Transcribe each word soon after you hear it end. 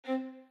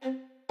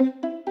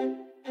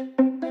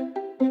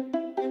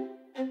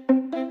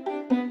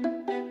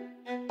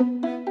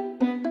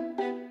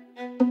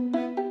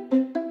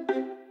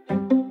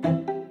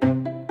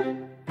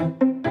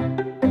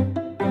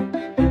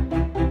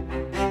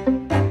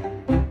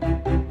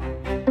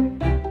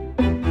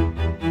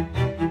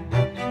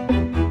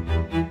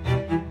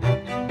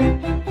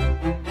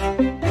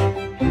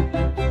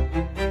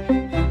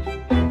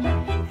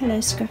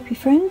Hello Scrappy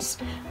friends,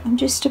 I'm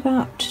just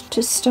about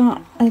to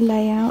start a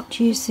layout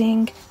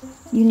using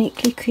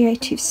uniquely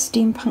creative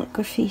steampunk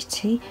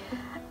graffiti,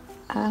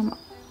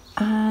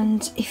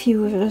 and if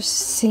you would have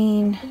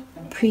seen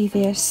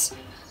previous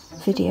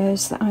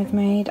videos that I've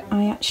made,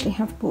 I actually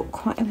have bought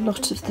quite a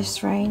lot of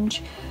this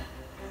range.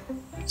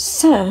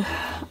 So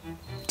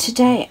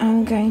today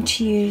I'm going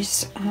to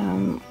use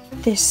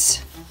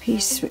this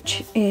piece,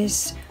 which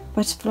is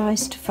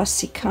Butterflies to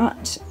Fussy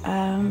Cut,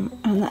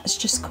 and that's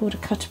just called a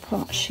cut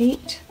apart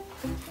sheet.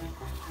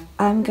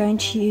 I'm going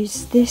to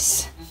use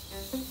this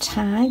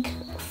tag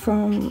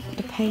from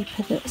the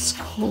paper that's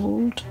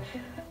called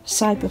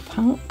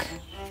Cyberpunk.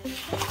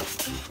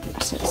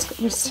 So it's got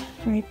this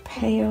very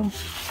pale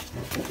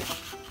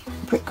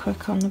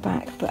brickwork on the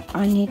back, but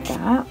I need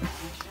that.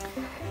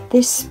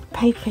 This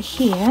paper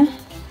here,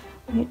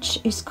 which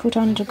is called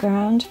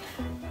Underground,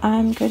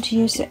 I'm going to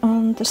use it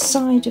on the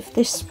side of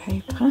this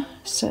paper,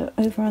 so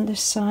over on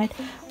this side,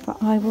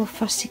 but I will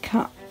fussy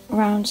cut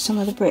around some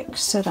of the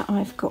bricks so that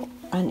I've got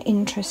an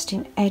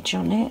interesting edge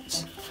on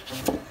it.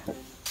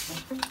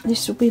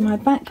 This will be my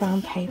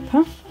background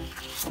paper,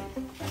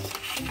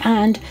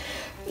 and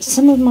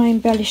some of my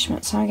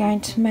embellishments I'm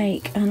going to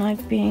make, and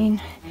I've been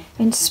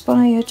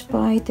inspired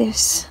by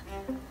this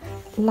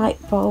light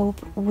bulb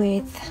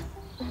with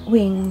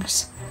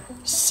wings,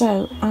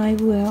 so I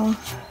will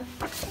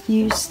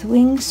use the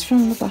wings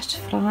from the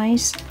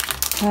butterflies.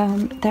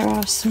 There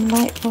are some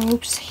light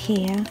bulbs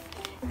here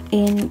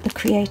in the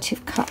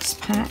Creative Cuts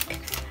pack.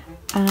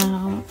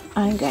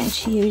 I'm going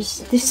to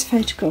use this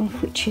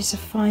photograph, which is a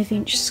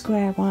 5-inch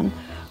square one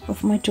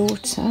of my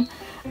daughter,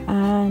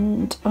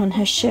 and on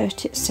her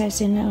shirt it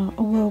says, "In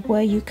a world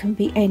where you can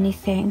be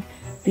anything,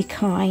 be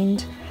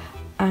kind,"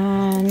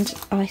 and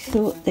I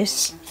thought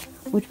this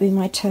would be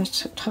my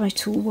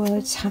title,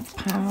 Words Have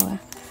Power.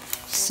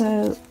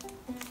 So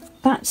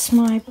that's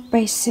my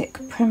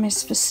basic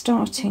premise for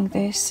starting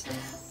this,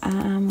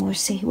 and we'll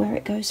see where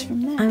it goes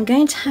from there. I'm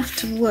going to have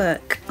to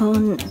work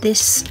on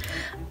this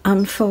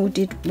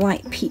unfolded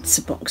white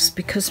pizza box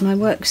because my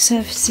work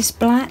surface is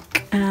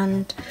black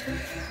and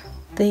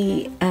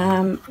the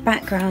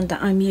background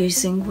that I'm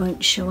using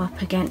won't show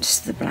up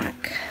against the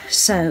black.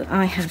 So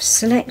I have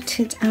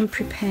selected and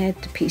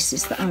prepared the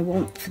pieces that I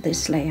want for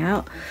this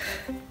layout.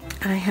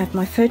 I have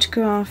my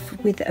photograph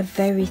with a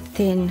very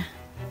thin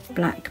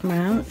black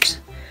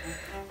mount.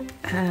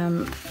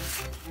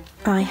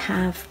 I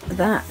have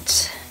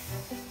that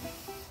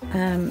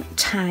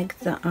tag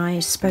that I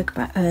spoke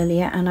about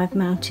earlier, and I've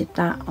mounted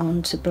that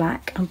onto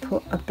black and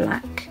put a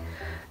black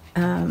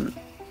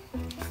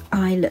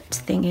eyelet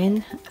thing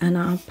in, and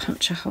I'll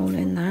punch a hole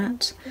in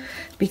that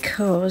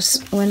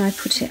because when I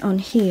put it on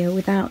here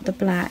without the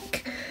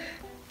black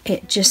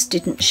it just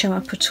didn't show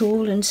up at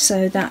all, and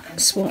so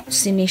that's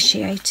what's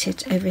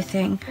initiated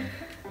everything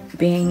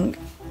being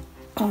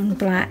on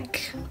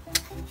black.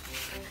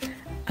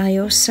 I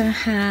also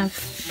have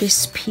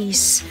this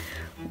piece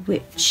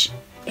which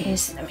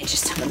is, let me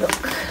just have a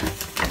look,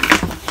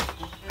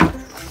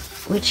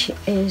 which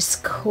is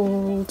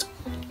called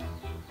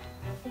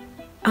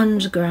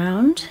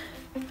Underground,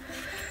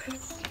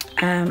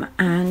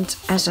 and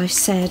as I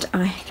said,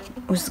 I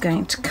was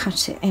going to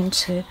cut it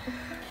into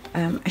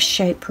a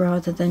shape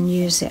rather than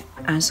use it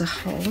as a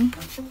whole.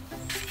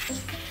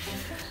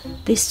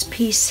 This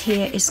piece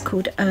here is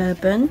called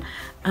Urban,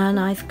 and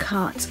I've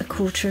cut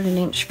 1/4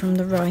 inch from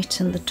the right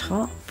and the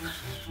top.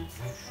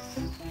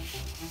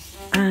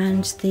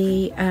 And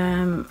the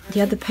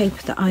other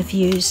paper that I've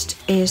used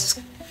is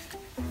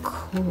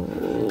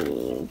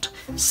called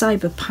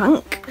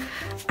Cyberpunk,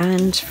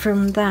 and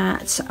from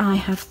that I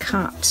have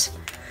cut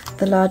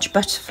the large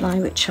butterfly,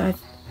 which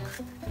I've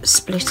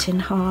split in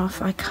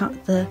half. I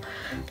cut the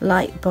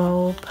light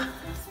bulb,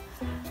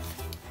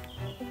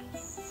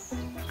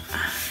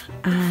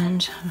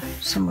 and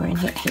somewhere in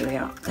here we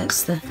are,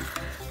 that's the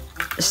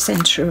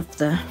centre of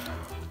the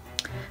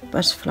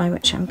butterfly,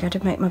 which I'm going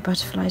to make my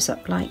butterflies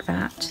up like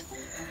that.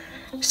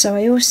 So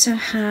I also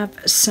have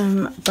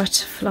some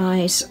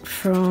butterflies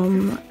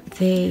from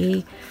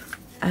the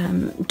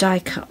die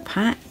cut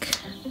pack,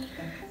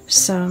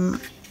 some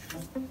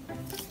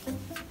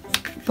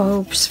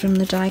bulbs from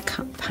the die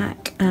cut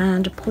pack,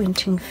 and a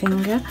pointing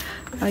finger.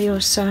 I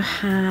also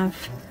have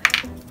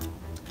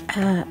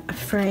a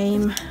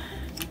frame,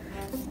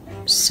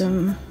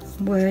 some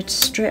word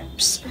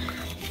strips,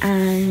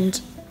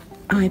 and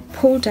I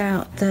pulled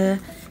out the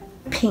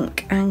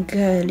pink and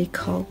girly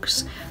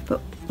cogs, but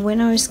when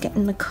I was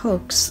getting the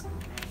cogs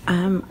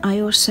I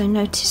also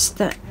noticed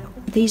that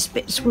these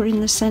bits were in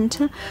the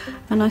centre,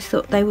 and I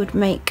thought they would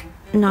make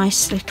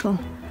nice little,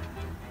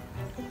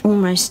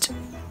 almost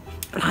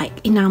like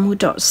enamel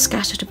dots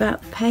scattered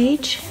about the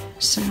page,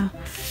 so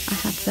I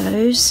have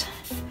those.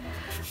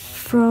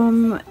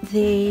 From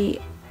the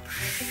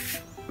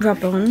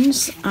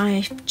rub-ons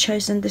I've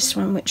chosen this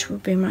one, which will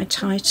be my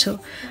title,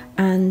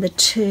 and the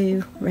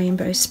 2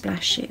 rainbow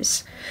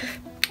splashes,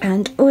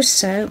 and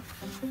also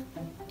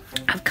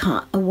I've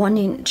cut a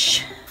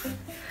 1-inch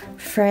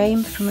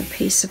frame from a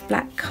piece of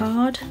black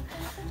card,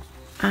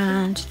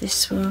 and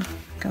this will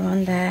go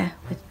on there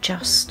with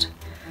just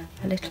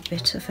a little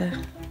bit of a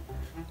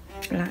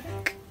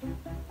black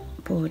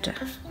border.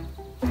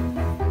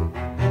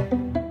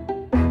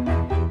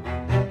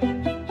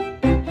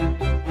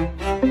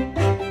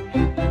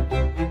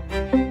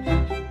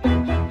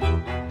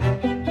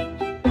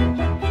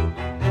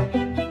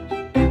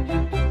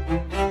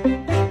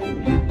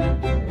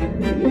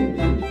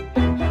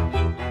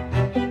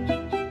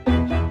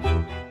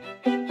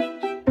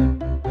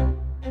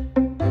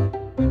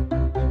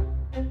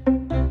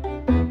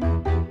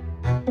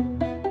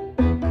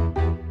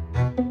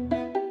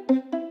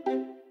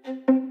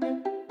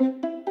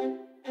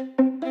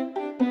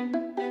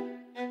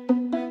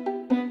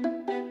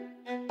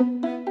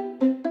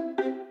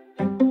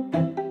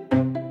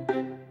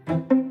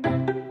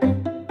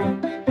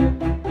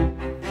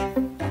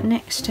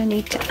 Next I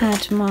need to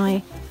add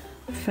my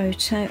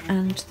photo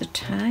and the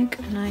tag,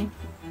 and I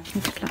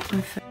need to collect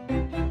my photo.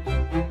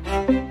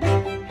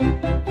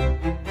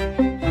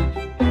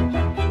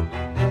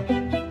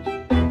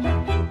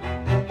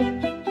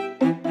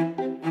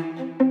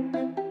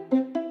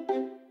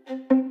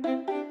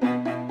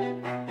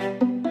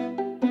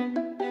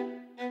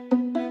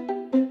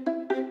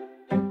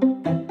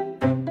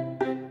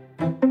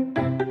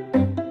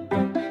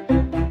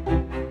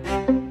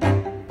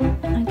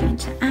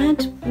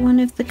 One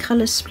of the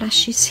colour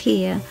splashes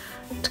here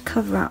to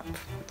cover up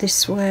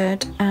this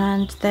word,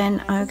 and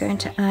then I'm going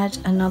to add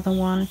another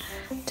one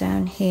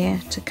down here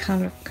to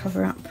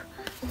cover up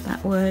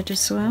that word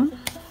as well.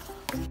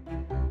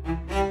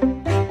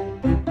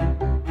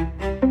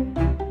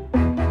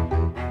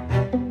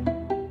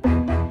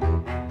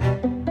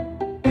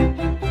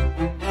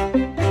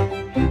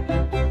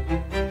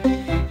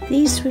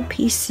 These were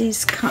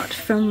pieces cut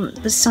from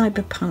the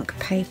Cyberpunk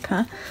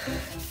paper.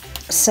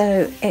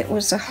 So it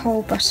was a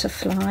whole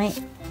butterfly,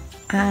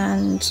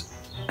 and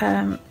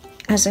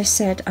as I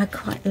said, I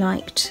quite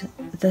liked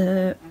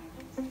the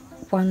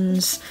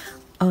ones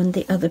on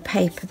the other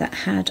paper that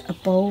had a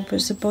bulb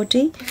as a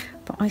body,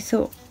 but I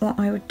thought what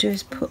I would do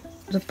is put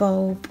the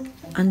bulb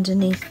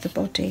underneath the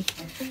body.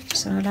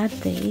 So I'll add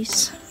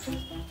these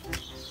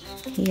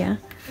here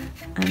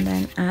and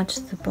then add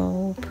the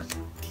bulb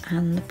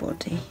and the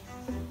body.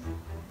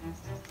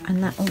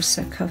 And that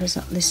also covers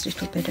up this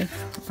little bit of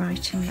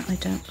writing that I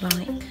don't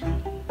like.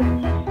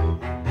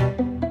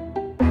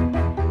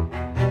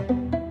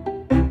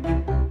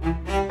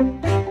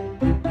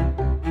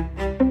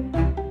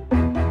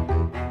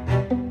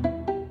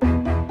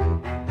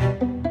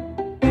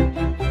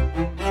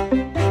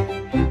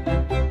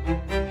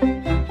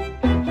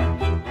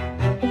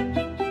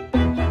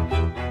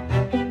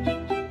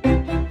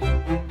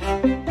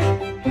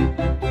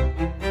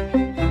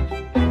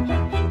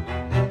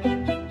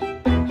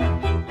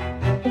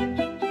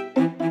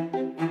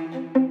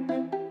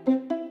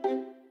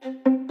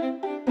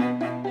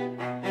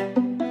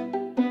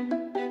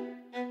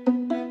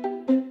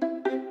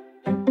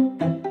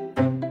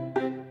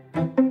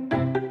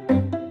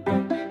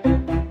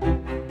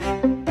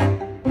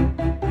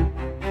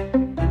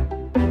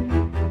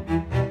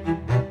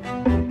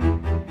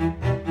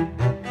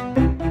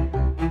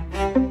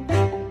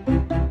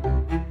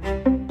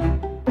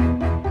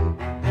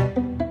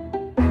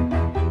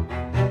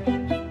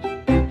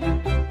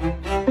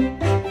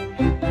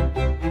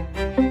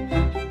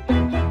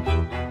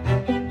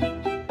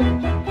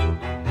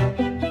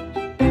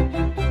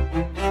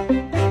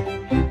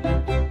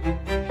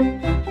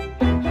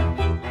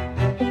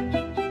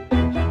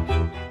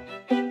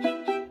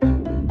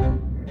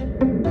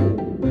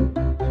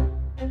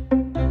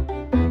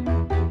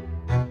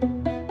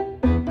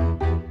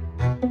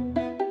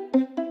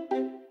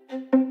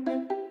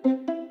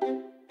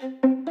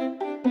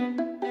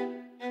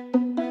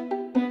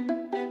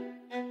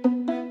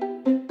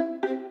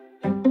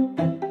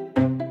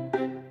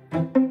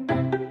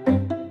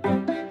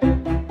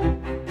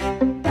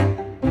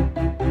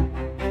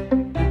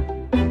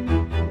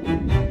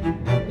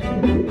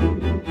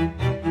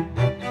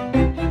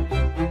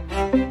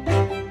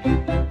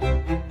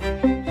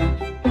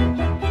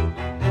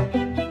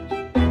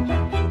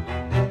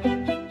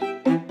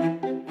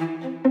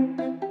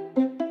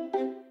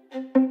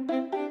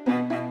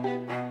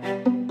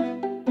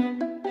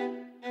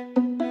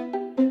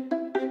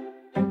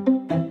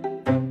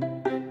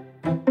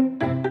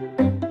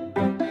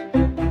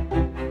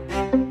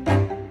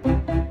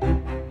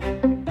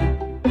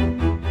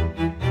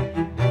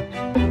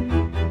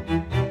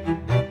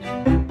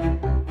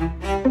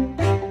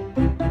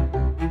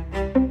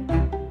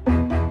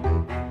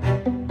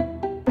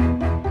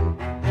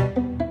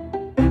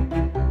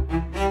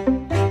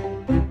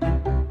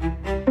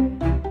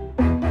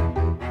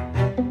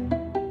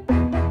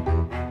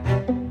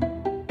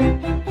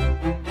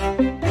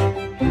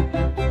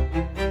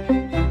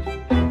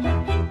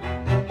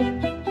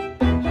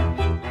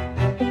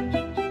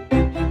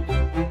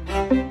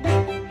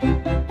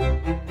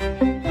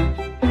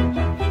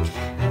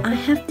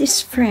 this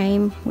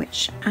frame,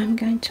 which I'm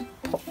going to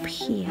pop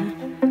here.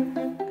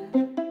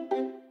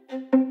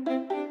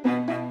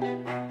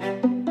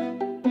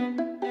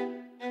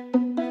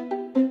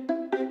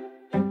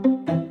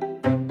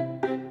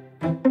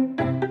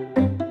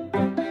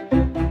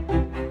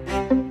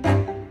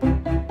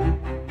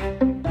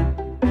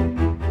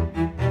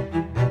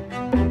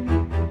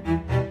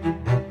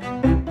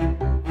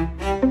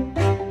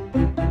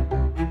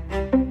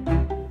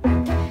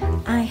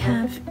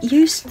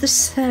 used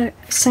the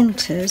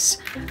centres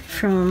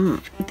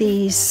from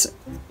these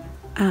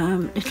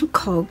little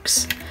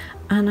cogs,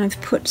 and I've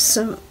put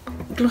some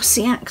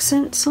glossy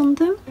accents on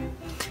them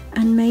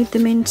and made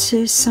them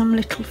into some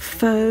little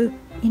faux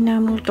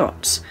enamel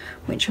dots,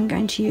 which I'm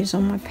going to use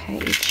on my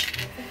page.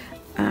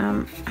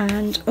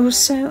 And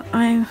also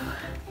I'm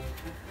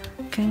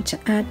going to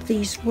add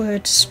these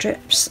word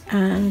strips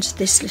and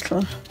this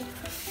little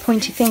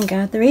pointy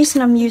finger. The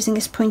reason I'm using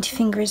this pointy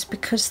finger is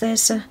because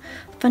there's a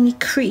funny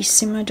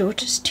crease in my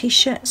daughter's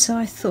t-shirt, so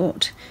I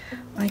thought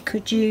I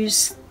could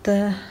use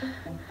the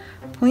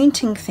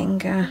pointing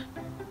finger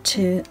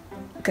to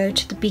go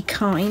to the Be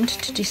Kind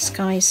to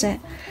disguise it,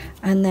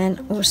 and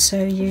then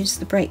also use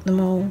the Break the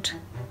Mold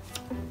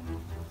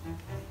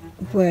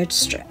word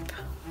strip.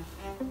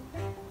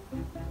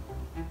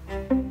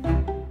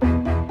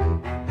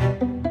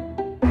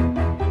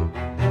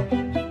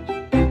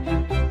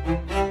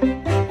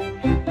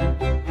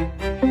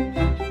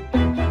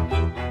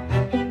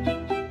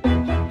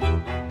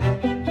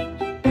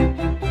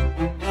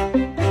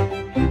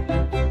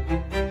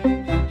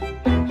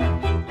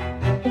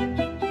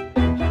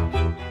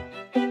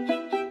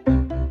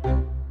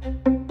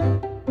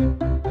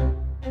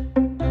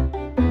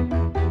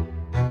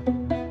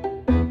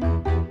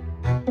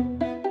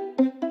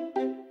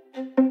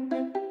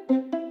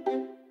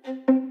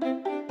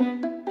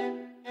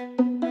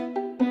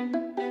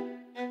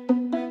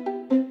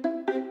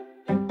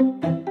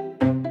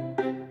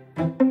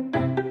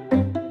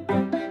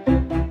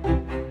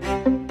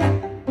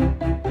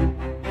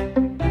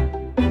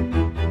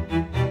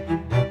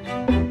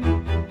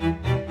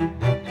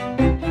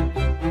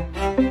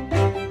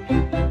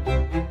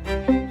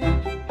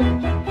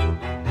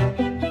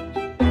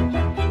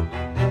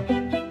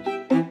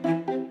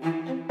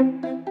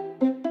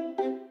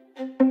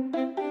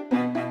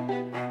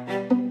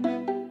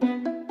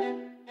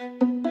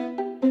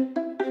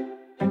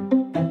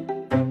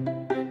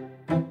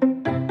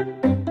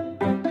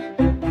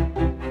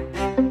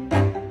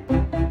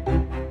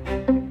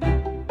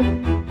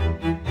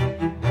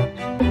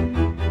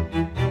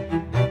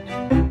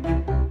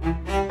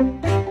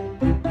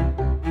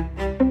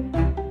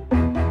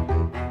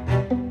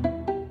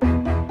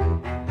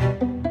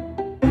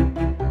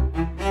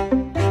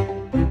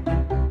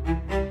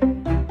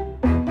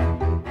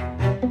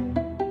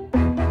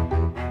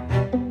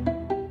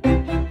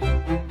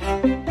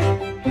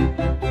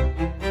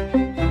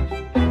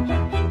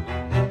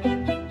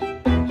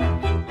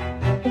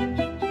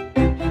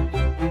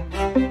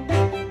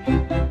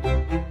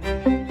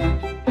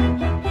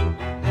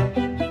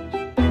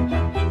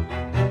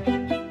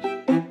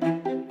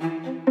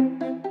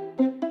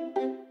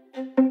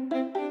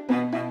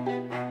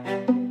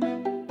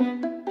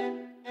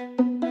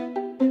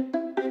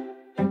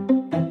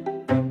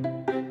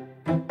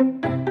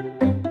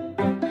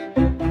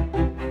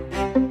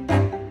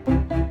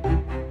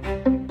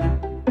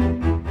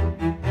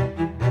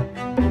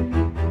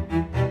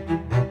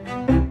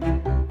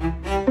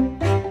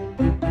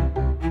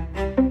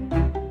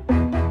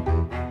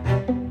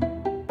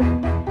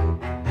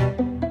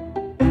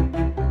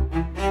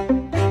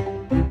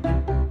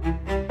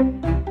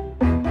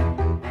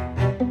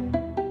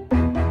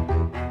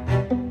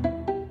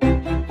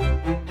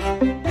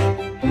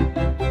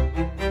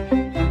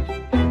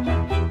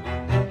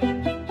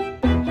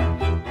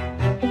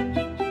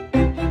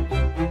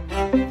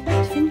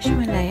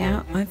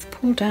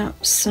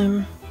 Out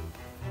some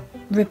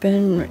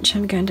ribbon which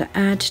I'm going to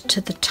add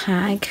to the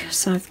tag,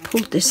 so I've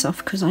pulled this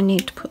off because I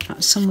need to put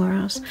that somewhere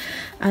else,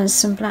 and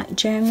some black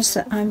gems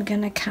that I'm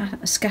going to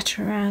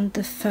scatter around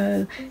the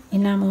faux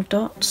enamel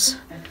dots.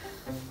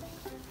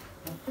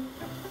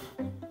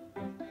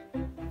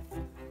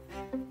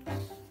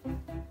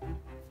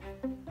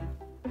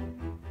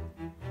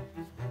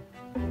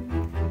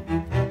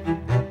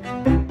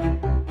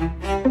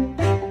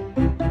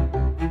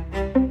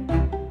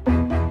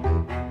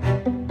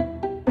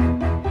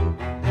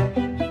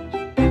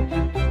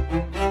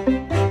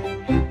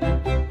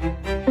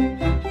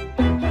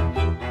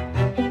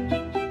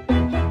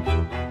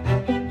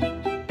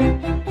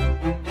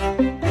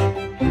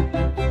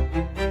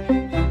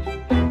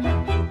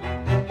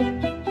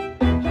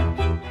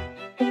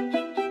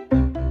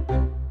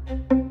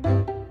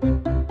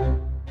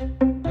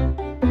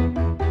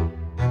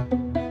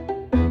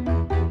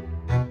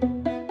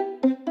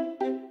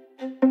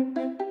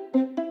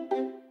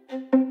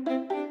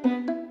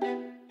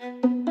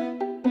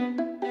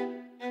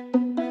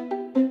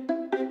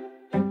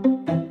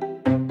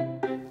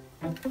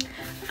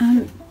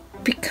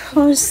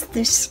 Because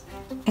this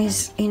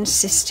is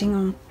insisting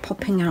on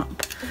popping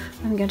up,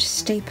 I'm going to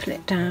staple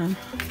it down.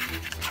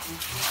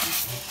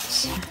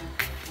 So.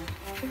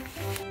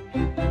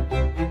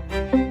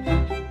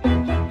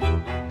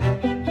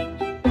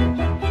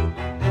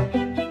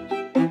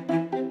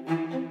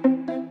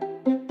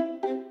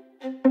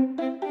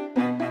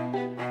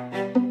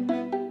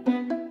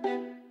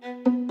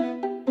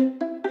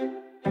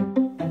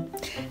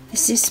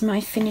 This is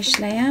my finished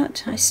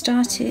layout. I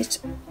started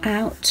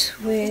out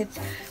with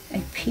a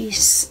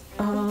piece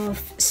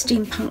of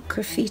steampunk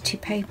graffiti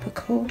paper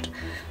called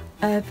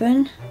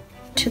Urban.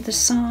 To the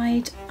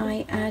side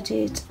I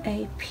added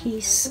a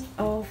piece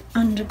of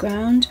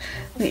underground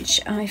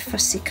which I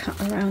fussy cut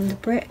around the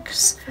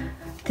bricks.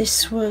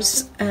 This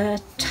was a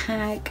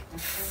tag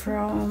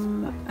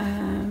from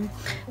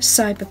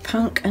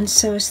Cyberpunk, and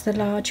so is the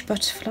large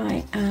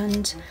butterfly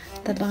and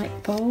the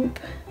light bulb.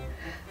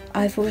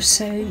 I've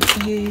also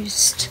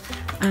used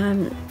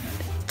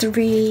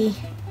 3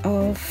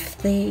 of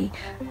the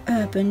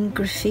urban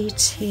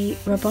graffiti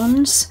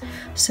rub-ons,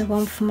 so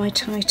one for my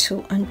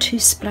title and 2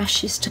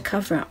 splashes to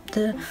cover up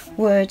the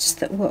words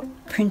that were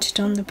printed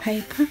on the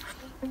paper.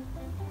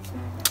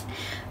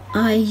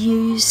 I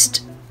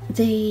used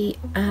the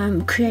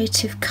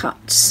creative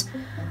cuts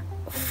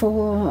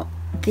for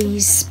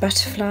these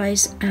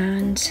butterflies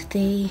and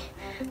the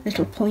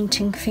little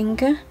pointing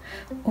finger.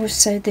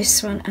 Also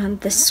this one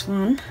and this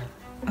one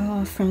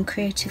are from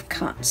Creative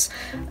Cuts,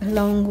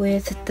 along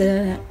with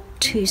the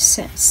 2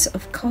 sets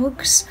of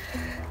cogs.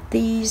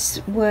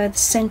 These were the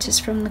centres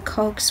from the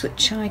cogs,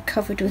 which I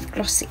covered with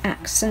glossy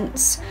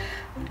accents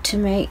to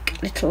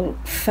make little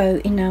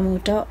faux enamel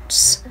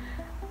dots.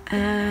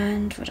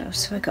 And what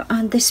else have I got?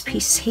 And this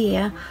piece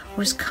here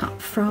was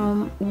cut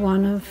from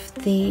one of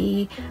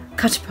the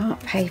cut apart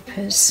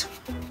papers.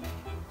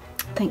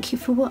 Thank you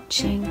for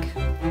watching.